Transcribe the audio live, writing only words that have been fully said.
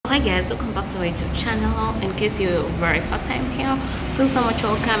Hi guys, welcome back to my YouTube channel. In case you're very first time here, feel so much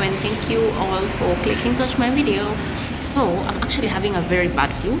welcome and thank you all for clicking to watch my video. So I'm actually having a very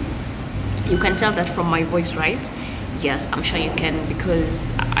bad flu. You can tell that from my voice, right? Yes, I'm sure you can, because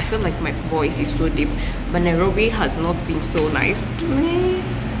I feel like my voice is so deep. But Nairobi has not been so nice to me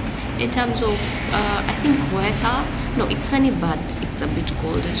in terms of I think weather. No, it's sunny but it's a bit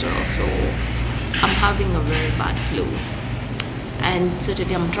cold as well, so I'm having a very bad flu. And so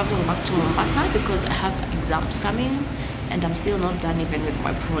today I'm traveling back to Mombasa because I have exams coming and I'm still not done even with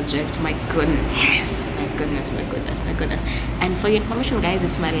my project. My goodness, my goodness, my goodness, my goodness. And for your information guys,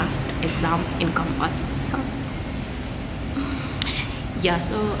 it's my last exam in campus. Yeah,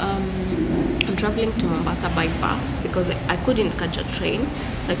 so I'm traveling to Mombasa by bus because I couldn't catch a train.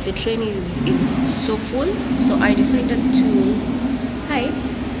 Like the train is so full, so I decided to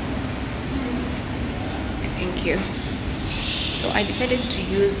thank you. So I decided to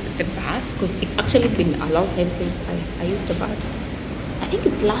use the bus because it's actually been a long time since I used a bus. I think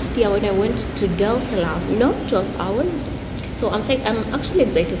it's last year when I went to Dar es Salaam, you know, 12 hours. So I'm actually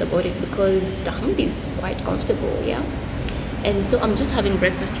excited about it because the humid is quite comfortable, yeah. And so I'm just having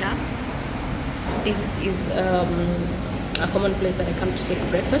breakfast here. This is a common place that I come to take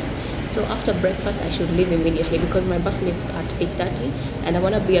breakfast. So after breakfast I should leave immediately because my bus leaves at 8:30 and I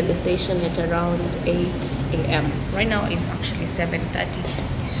want to be at the station at around 8 a.m. Right now it's actually 7:30.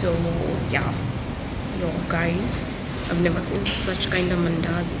 So yeah, yo guys, I've never seen such kind of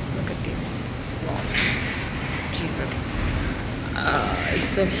mandazis. Look at this. Wow. Jesus.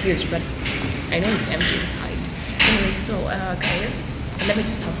 It's so huge, but I know it's empty inside. Anyway, so guys, let me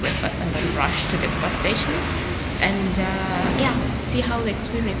just have breakfast and then rush to the bus station and yeah, see how the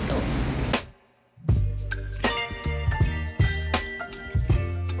experience goes.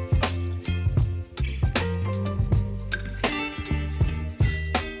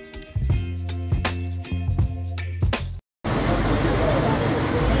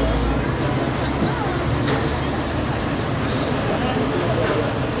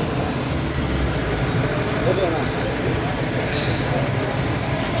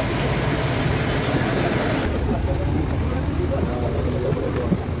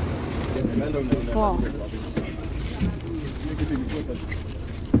 Wow.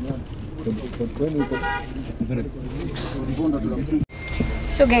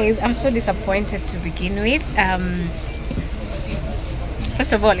 So guys, I'm so disappointed to begin with.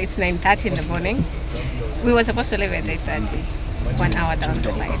 First of all, it's 9:30 in the morning. We were supposed to leave at 8:30, 1 hour down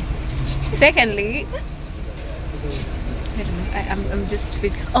the line. Secondly, I don't know, I'm just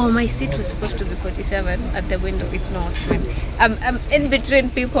fit. Oh, my seat was supposed to be 47 at the window. It's not. I'm in between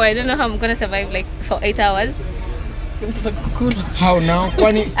people. I don't know how I'm gonna survive like for 8 hours. How now?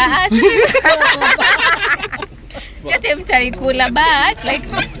 But like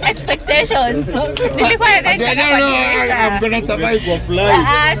expectations. I'm gonna survive or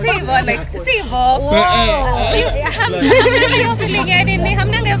fly. Like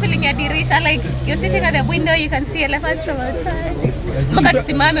you're sitting at the window, you can see elephants from outside.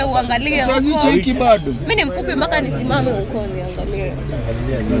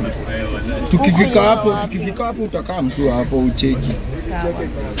 Tukifika hapo utakaa mtu hapo ucheki. Sawa.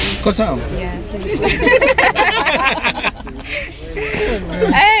 Kwa sawa? Yes.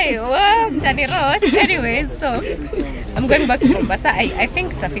 Hey, well, Danny Ross. Anyways, so I'm going back to Mombasa. I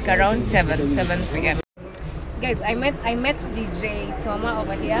think traffic around 7 p.m. Guys, I met DJ Toma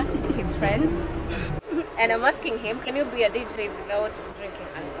over here, his friends, and I'm asking him, can you be a DJ without drinking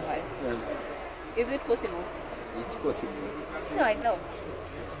alcohol? Yeah. Is it possible? It's possible. No, I don't.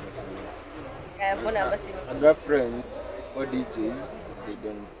 It's possible. I got friends or DJs, they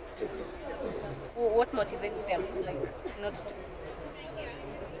don't take it. What motivates them, like, not to?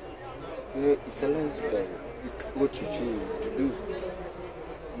 You know, it's a lifestyle. It's what you choose to do.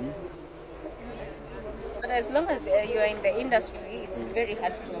 But as long as you are in the industry, it's very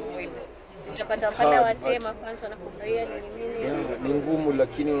hard to avoid. It's hard, ni ngumu,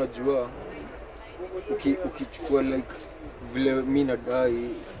 lakini unajua ukichukua like vile mimi nadai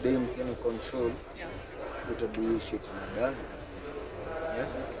sidai msema control, utadu shit nadai. Yeah.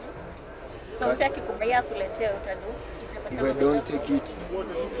 So msaki kubaya kuletea utadu. If I don't take it,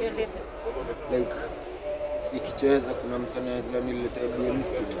 like ikicheza kuna msanii niletea BM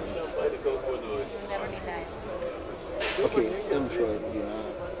school. Okay, I'm sure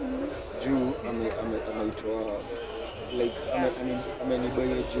juu ameitoa like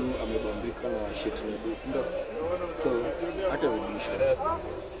amenibaya juu amebambika na shit na do, ndio so hata rudisha,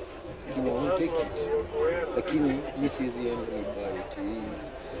 lakini I won't take it, lakini this is the end of the day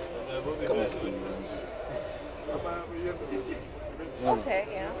kama siku nyingi. Okay,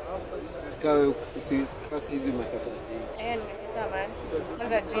 yeah. Sikawe sikasi hizi umekata chini. Nimekita man.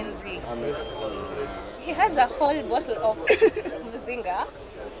 Kwanza Gen Z. Amekata. He has a whole bottle of Mzinga.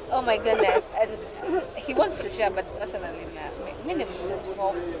 Oh my goodness. And he wants to share, but personally, mimi ni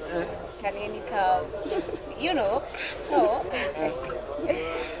soft. Kanika, you know. So,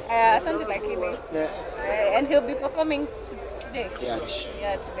 something like it. And he'll be performing today. Yeah.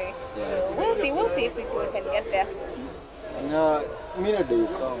 Yeah, today. Yeah. So we'll see if we can get there. Na mimi na dai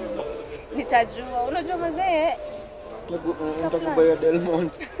kama Nitajua, unajua mazee. Nitakubaya Del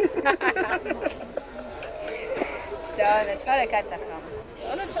Monte. Tutaona kata kama.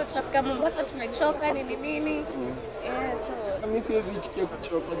 Unajua tutafika Mombasa tumechoka nini. Yeah, so mimi siwezi itikia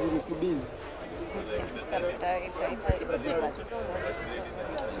kuchoka juu nikubili.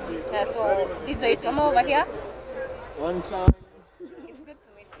 Yeah, so DJ, come over here. One time. It's good to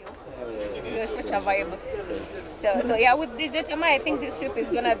meet you. You're such a vibe. So yeah, with DJ Tama, I think this trip is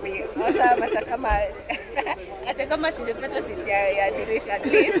gonna be awesome. Hata kama sijapata seat ya dirisha, at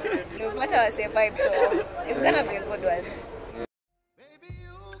least nimepata wase vibe, so it's gonna be a good one.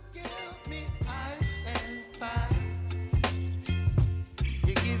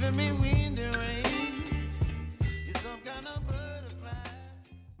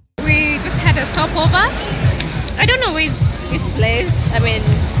 We just had a stopover. I don't know where is this place. I mean,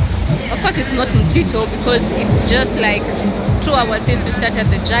 of course it's not Mtito because it's just like 2 hours since we started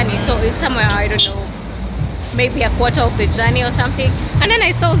the journey. So it's somewhere, I don't know, maybe a quarter of the journey or something. And then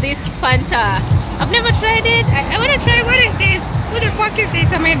I saw this Fanta. I've never tried it. I want to try. What is this? What the fuck is this?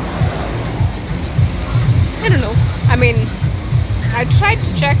 I mean, I don't know. I mean, I tried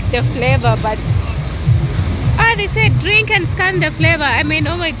to check the flavor, but they said drink and scan the flavor. I mean,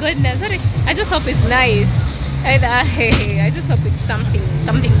 oh my goodness. I just hope it's nice. I just hope it's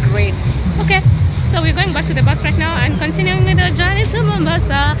something great. Okay, so we're going back to the bus right now and continuing with the journey to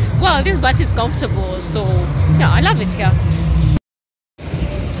Mombasa. Well, this bus is comfortable, so yeah, I love it here.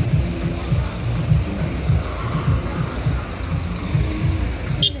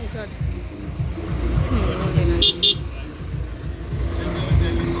 Oh my God.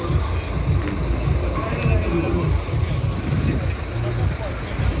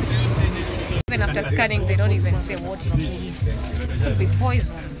 Even after scanning, they don't even say what it is. It could be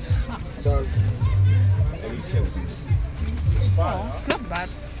poison. So Oh, it's not bad.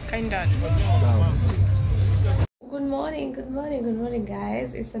 Kinda. Good morning,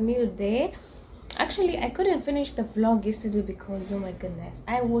 guys. It's a new day. Actually, I couldn't finish the vlog yesterday because, oh my goodness,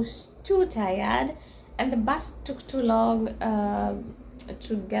 I was too tired and the bus took too long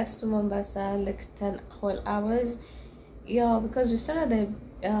to get to Mombasa, like 10 whole hours. Yeah, because we started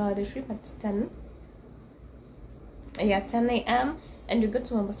the trip at 10 a.m. and we got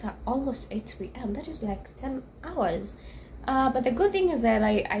to Mombasa almost 8 p.m. That is like 10 hours. But the good thing is that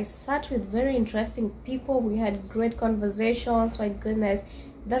I sat with very interesting people. We had great conversations. My goodness,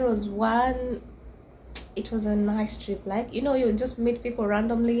 that was one. It was a nice trip. Like, you know, you just meet people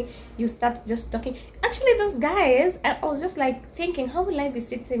randomly, you start just talking. Actually, those guys, I was just like thinking, how will I be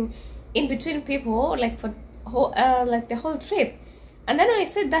sitting in between people like for like the whole trip? And then when I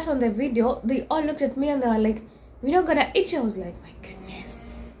said that on the video, they all looked at me and they were like, we're not gonna eat you. I was like, my goodness,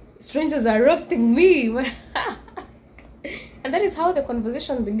 strangers are roasting me. And that is how the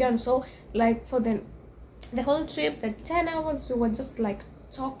conversation began. So like for the whole trip, the 10 hours, we were just like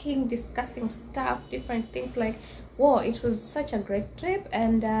talking, discussing stuff, different things. Like, whoa, it was such a great trip.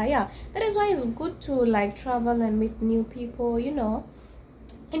 And yeah, that is why it's good to like travel and meet new people, you know.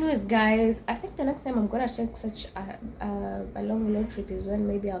 Anyways, guys, I think the next time I'm gonna take such a long road trip is when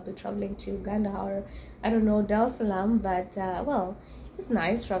maybe I'll be traveling to Uganda or I don't know, Dar es Salaam. But well, it's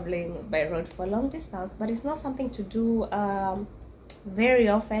nice traveling by road for long distance, but it's not something to do very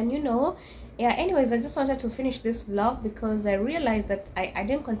often, you know. Yeah, anyways, I just wanted to finish this vlog because I realized that I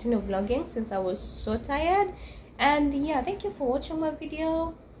didn't continue vlogging since I was so tired. And yeah, thank you for watching my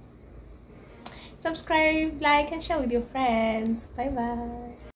video. Subscribe, like and share with your friends. Bye bye.